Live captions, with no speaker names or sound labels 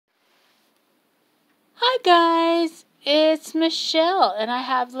guys, it's Michelle, and I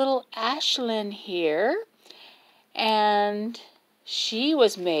have little Ashlyn here, and she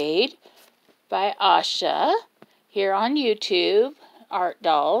was made by Asha here on YouTube, Art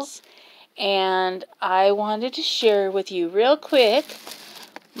Dolls, and I wanted to share with you real quick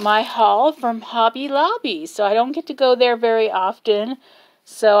my haul from Hobby Lobby. So I don't get to go there very often,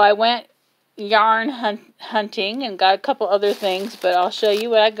 so I went yarn hunting and got a couple other things, but I'll show you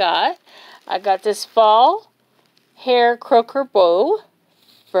what I got. I got this fall hair croaker bow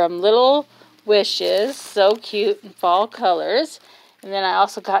from Little Wishes, so cute in fall colors. And then I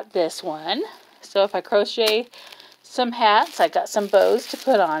also got this one. So if I crochet some hats, I got some bows to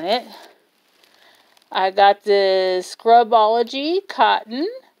put on it. I got the Scrubology cotton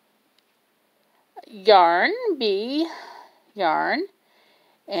yarn, bee yarn.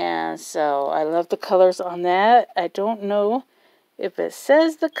 And so I love the colors on that. I don't know if it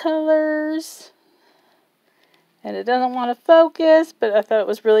says the colors, and it doesn't want to focus, but I thought it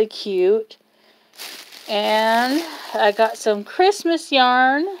was really cute. And I got some Christmas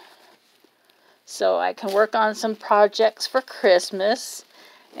yarn, so I can work on some projects for Christmas.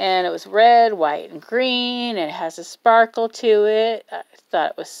 And it was red, white, and green, and it has a sparkle to it. I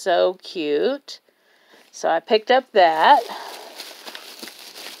thought it was so cute. So I picked up that.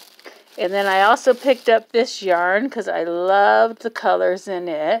 And then I also picked up this yarn because I loved the colors in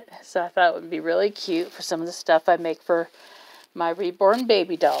it. So I thought it would be really cute for some of the stuff I make for my reborn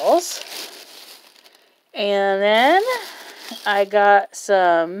baby dolls. And then I got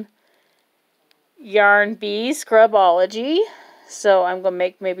some Yarn Bee Scrubology. So I'm going to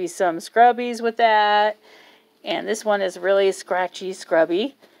make maybe some scrubbies with that. And this one is really scratchy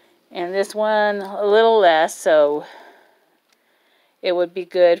scrubby. And this one a little less, so it would be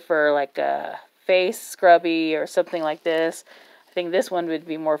good for like a face scrubby or something like this. I think this one would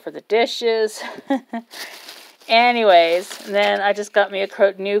be more for the dishes. Anyways, then I just got me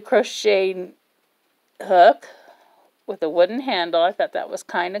a new crochet hook with a wooden handle. I thought that was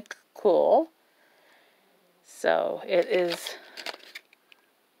kind of cool. So it is,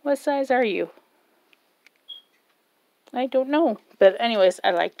 what size are you? I don't know. But anyways,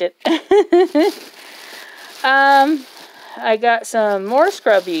 I liked it. I got some more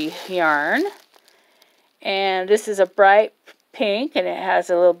scrubby yarn, and this is a bright pink, and it has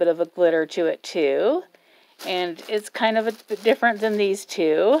a little bit of a glitter to it too, and it's kind of a bit different than these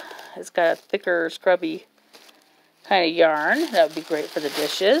two. It's got a thicker scrubby kind of yarn. That would be great for the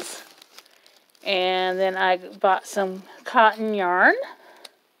dishes. And then I bought some cotton yarn,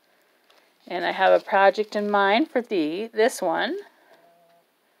 and I have a project in mind for this one.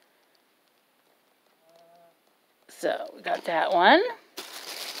 So we got that one.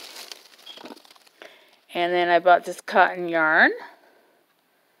 And then I bought this cotton yarn.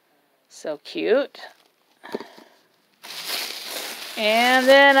 So cute. And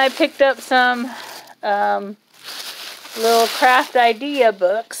then I picked up some little craft idea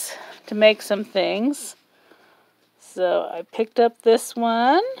books to make some things. So I picked up this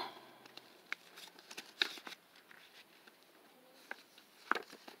one.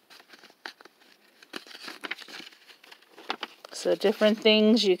 So different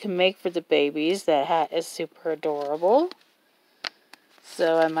things you can make for the babies. That hat is super adorable.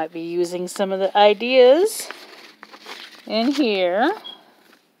 So I might be using some of the ideas in here.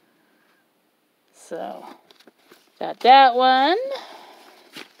 So got that one.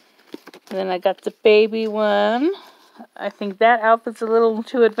 And then I got the baby one. I think that outfit's a little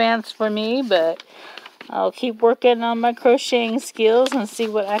too advanced for me, but I'll keep working on my crocheting skills and see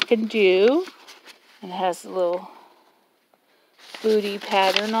what I can do. And it has a little booty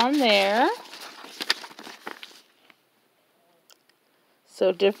pattern on there.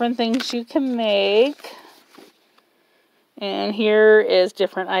 So different things you can make. And here is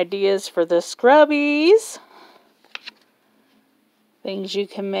different ideas for the scrubbies. Things you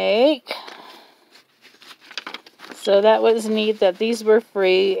can make. So that was neat that these were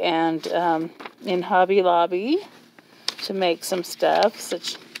free and in Hobby Lobby to make some stuff.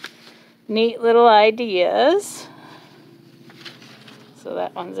 Such neat little ideas. So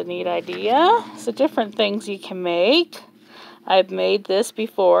that one's a neat idea. So different things you can make. I've made this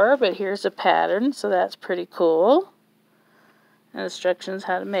before, but here's a pattern, so that's pretty cool. And instructions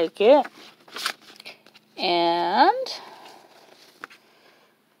how to make it. And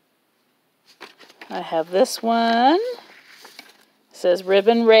I have this one. It says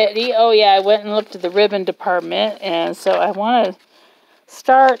ribbon ready. Oh yeah, I went and looked at the ribbon department, and so I want to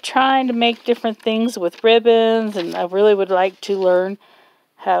start trying to make different things with ribbons, and I really would like to learn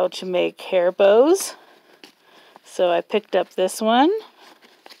how to make hair bows. So I picked up this one,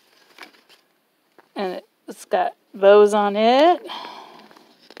 and got bows on it.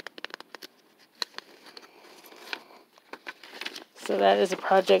 So that is a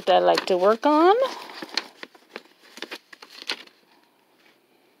project I like to work on.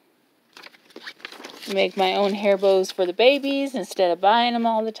 Make my own hair bows for the babies instead of buying them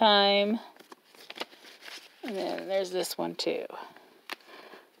all the time. And then there's this one too.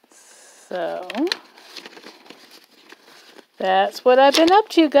 So that's what I've been up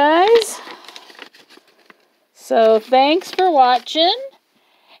to, guys. So thanks for watching,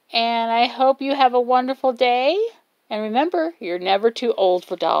 and I hope you have a wonderful day. And remember, you're never too old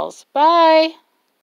for dolls. Bye!